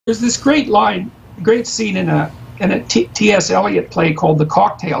there's this great line, great scene in a T.S. Eliot play called The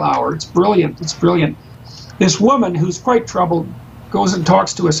Cocktail Hour. It's brilliant. It's brilliant. This woman who's quite troubled goes and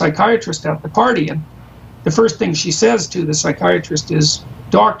talks to a psychiatrist at the party, and the first thing she says to the psychiatrist is,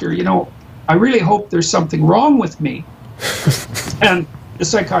 "Doctor, you know, I really hope there's something wrong with me." And the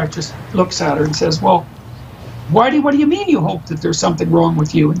psychiatrist looks at her and says, "Well, what do you mean you hope that there's something wrong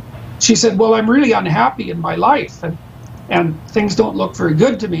with you?" And she said, "Well, I'm really unhappy in my life, and things don't look very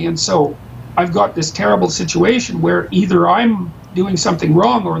good to me, and so I've got this terrible situation where either I'm doing something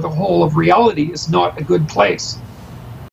wrong or the whole of reality is not a good place."